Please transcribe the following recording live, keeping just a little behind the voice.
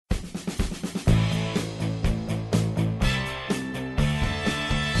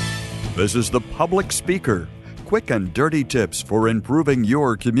This is The Public Speaker, quick and dirty tips for improving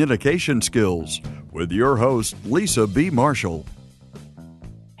your communication skills, with your host, Lisa B. Marshall.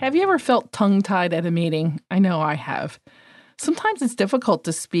 Have you ever felt tongue-tied at a meeting? I know I have. Sometimes it's difficult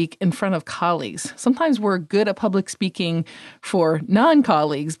to speak in front of colleagues. Sometimes we're good at public speaking for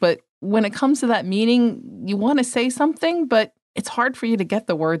non-colleagues, but when it comes to that meeting, you want to say something, but it's hard for you to get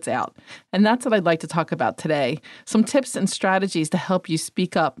the words out. And that's what I'd like to talk about today. Some tips and strategies to help you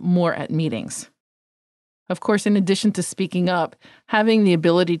speak up more at meetings. Of course, in addition to speaking up, having the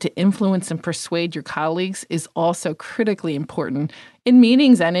ability to influence and persuade your colleagues is also critically important in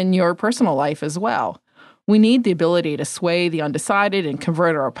meetings and in your personal life as well. We need the ability to sway the undecided and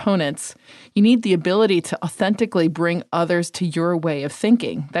convert our opponents. You need the ability to authentically bring others to your way of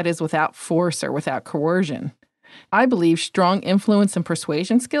thinking, that is, without force or without coercion. I believe strong influence and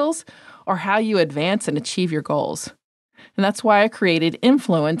persuasion skills are how you advance and achieve your goals. And that's why I created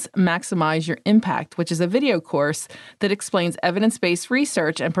Influence, Maximize Your Impact, which is a video course that explains evidence-based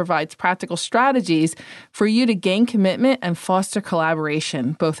research and provides practical strategies for you to gain commitment and foster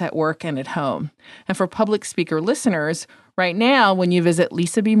collaboration, both at work and at home. And for public speaker listeners, right now, when you visit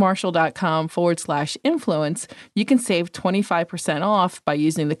lisabmarshall.com/influence, you can save 25% off by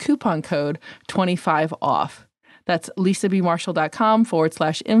using the coupon code 25OFF. That's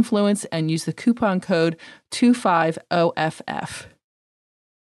lisabmarshall.com/influence and use the coupon code 25OFF.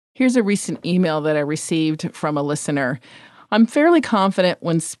 Here's a recent email that I received from a listener. I'm fairly confident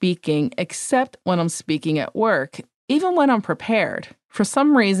when speaking, except when I'm speaking at work, even when I'm prepared. For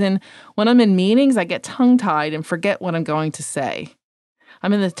some reason, when I'm in meetings, I get tongue-tied and forget what I'm going to say.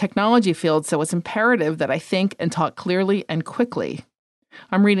 I'm in the technology field, so it's imperative that I think and talk clearly and quickly.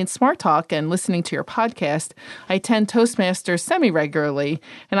 I'm reading Smart Talk and listening to your podcast. I attend Toastmasters semi-regularly,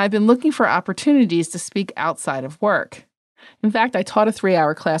 and I've been looking for opportunities to speak outside of work. In fact, I taught a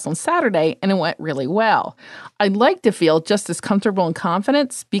 3-hour class on Saturday, and it went really well. I'd like to feel just as comfortable and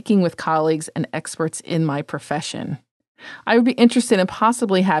confident speaking with colleagues and experts in my profession. I would be interested in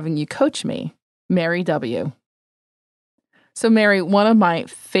possibly having you coach me. Mary W. So, Mary, one of my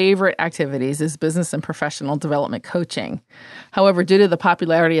favorite activities is business and professional development coaching. However, due to the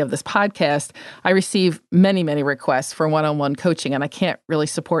popularity of this podcast, I receive many, many requests for one-on-one coaching, and I can't really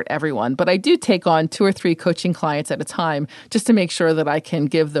support everyone. But I do take on 2 or 3 coaching clients at a time just to make sure that I can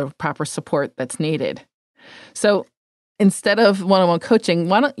give the proper support that's needed. So instead of one-on-one coaching,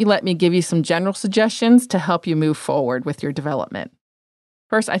 why don't you let me give you some general suggestions to help you move forward with your development?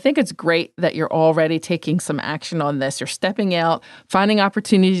 First, I think it's great that you're already taking some action on this. You're stepping out, finding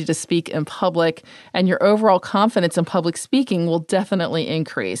opportunity to speak in public, and your overall confidence in public speaking will definitely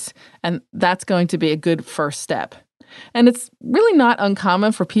increase. And that's going to be a good first step. And it's really not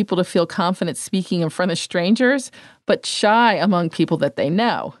uncommon for people to feel confident speaking in front of strangers, but shy among people that they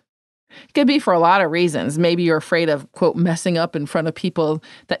know. It could be for a lot of reasons. Maybe you're afraid of, quote, messing up in front of people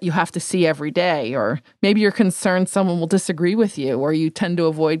that you have to see every day, or maybe you're concerned someone will disagree with you, or you tend to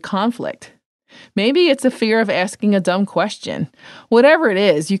avoid conflict. Maybe it's a fear of asking a dumb question. Whatever it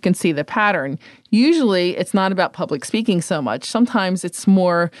is, you can see the pattern. Usually, it's not about public speaking so much. Sometimes it's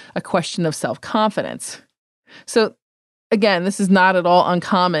more a question of self-confidence. So, again, this is not at all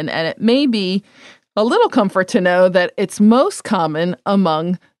uncommon, and it may be a little comfort to know that it's most common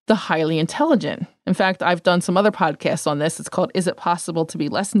among the highly intelligent. In fact, I've done some other podcasts on this. It's called Is It Possible to Be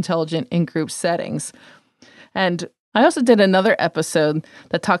Less Intelligent in Group Settings? And I also did another episode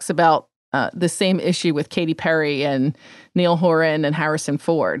that talks about the same issue with Katy Perry and Neil Horan and Harrison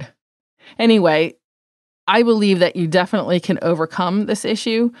Ford. Anyway, I believe that you definitely can overcome this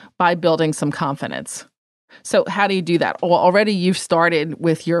issue by building some confidence. So how do you do that? Well, already you've started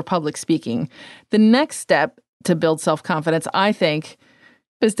with your public speaking. The next step to build self-confidence, I think,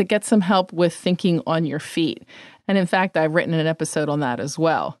 is to get some help with thinking on your feet. And in fact, I've written an episode on that as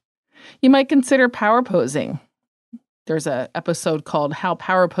well. You might consider power posing. There's an episode called How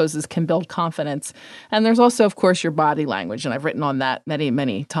Power Poses Can Build Confidence. And there's also, of course, your body language. And I've written on that many,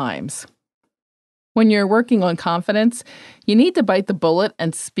 many times. When you're working on confidence, you need to bite the bullet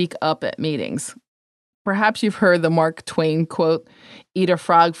and speak up at meetings. Perhaps you've heard the Mark Twain quote, "Eat a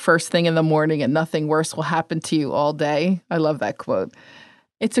frog first thing in the morning and nothing worse will happen to you all day." I love that quote.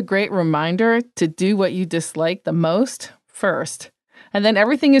 It's a great reminder to do what you dislike the most first, and then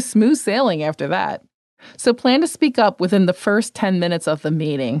everything is smooth sailing after that. So plan to speak up within the first 10 minutes of the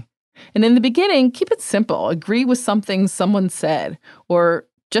meeting. And in the beginning, keep it simple. Agree with something someone said, or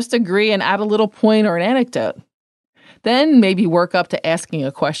just agree and add a little point or an anecdote. Then maybe work up to asking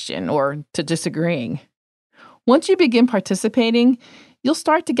a question or to disagreeing. Once you begin participating, you'll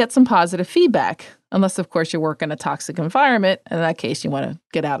start to get some positive feedback. Unless, of course, you work in a toxic environment. In that case, you want to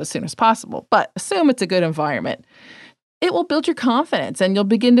get out as soon as possible. But assume it's a good environment. It will build your confidence and you'll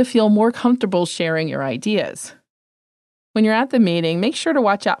begin to feel more comfortable sharing your ideas. When you're at the meeting, make sure to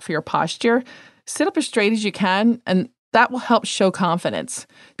watch out for your posture. Sit up as straight as you can, and that will help show confidence.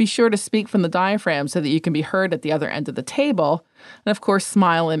 Be sure to speak from the diaphragm so that you can be heard at the other end of the table. And of course,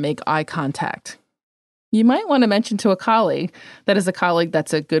 smile and make eye contact. You might want to mention to a colleague, that is a colleague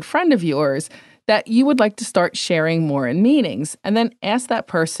that's a good friend of yours, that you would like to start sharing more in meetings, and then ask that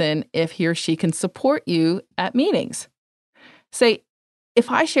person if he or she can support you at meetings. Say,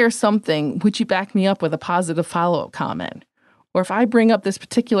 if I share something, would you back me up with a positive follow-up comment? Or if I bring up this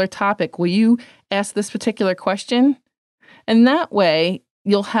particular topic, will you ask this particular question? And that way,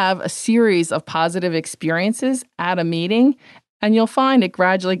 you'll have a series of positive experiences at a meeting, and you'll find it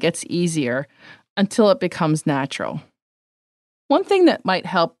gradually gets easier until it becomes natural. One thing that might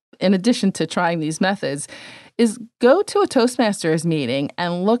help, in addition to trying these methods, is go to a Toastmasters meeting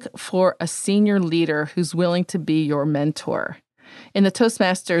and look for a senior leader who's willing to be your mentor. In the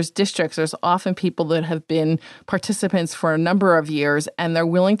Toastmasters districts, there's often people that have been participants for a number of years, and they're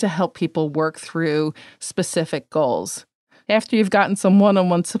willing to help people work through specific goals. After you've gotten some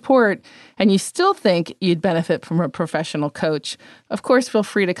one-on-one support and you still think you'd benefit from a professional coach, of course, feel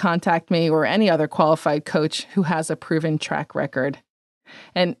free to contact me or any other qualified coach who has a proven track record.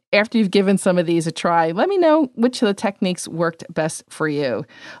 And after you've given some of these a try, let me know which of the techniques worked best for you.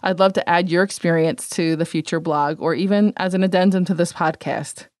 I'd love to add your experience to the future blog or even as an addendum to this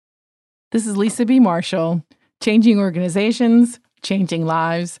podcast. This is Lisa B. Marshall, changing organizations, changing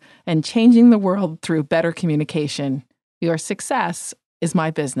lives, and changing the world through better communication. Your success is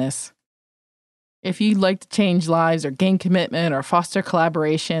my business. If you'd like to change lives or gain commitment or foster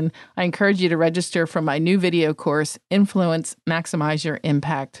collaboration, I encourage you to register for my new video course, Influence, Maximize Your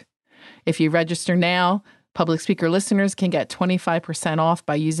Impact. If you register now, public speaker listeners can get 25% off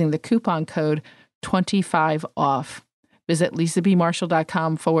by using the coupon code 25OFF. Visit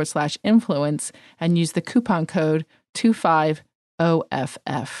lisabmarshall.com/influence and use the coupon code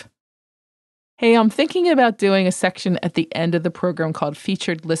 25OFF. Hey, I'm thinking about doing a section at the end of the program called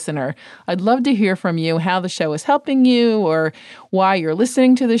Featured Listener. I'd love to hear from you how the show is helping you or why you're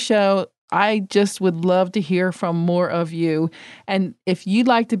listening to the show. I just would love to hear from more of you. And if you'd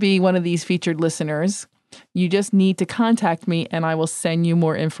like to be one of these featured listeners, you just need to contact me and I will send you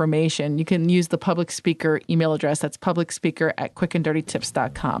more information. You can use the public speaker email address. That's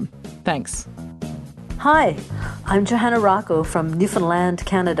publicspeaker@quickanddirtytips.com. Thanks. Hi, I'm Johanna Rocco from Newfoundland,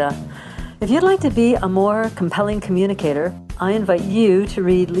 Canada. If you'd like to be a more compelling communicator, I invite you to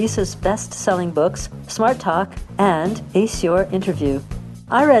read Lisa's best-selling books, Smart Talk and Ace Your Interview.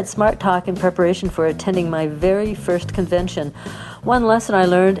 I read Smart Talk in preparation for attending my very first convention. One lesson I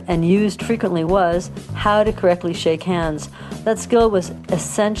learned and used frequently was how to correctly shake hands. That skill was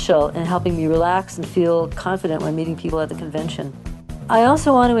essential in helping me relax and feel confident when meeting people at the convention. I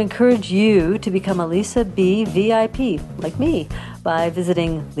also want to encourage you to become a Lisa B VIP, like me, by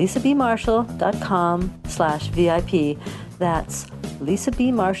visiting lisabmarshall.com/VIP. That's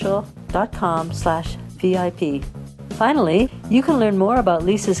lisabmarshall.com/VIP. Finally, you can learn more about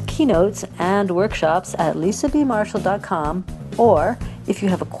Lisa's keynotes and workshops at lisabmarshall.com, or if you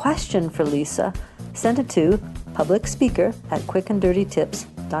have a question for Lisa, send it to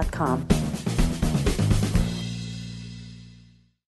publicspeaker@quickanddirtytips.com.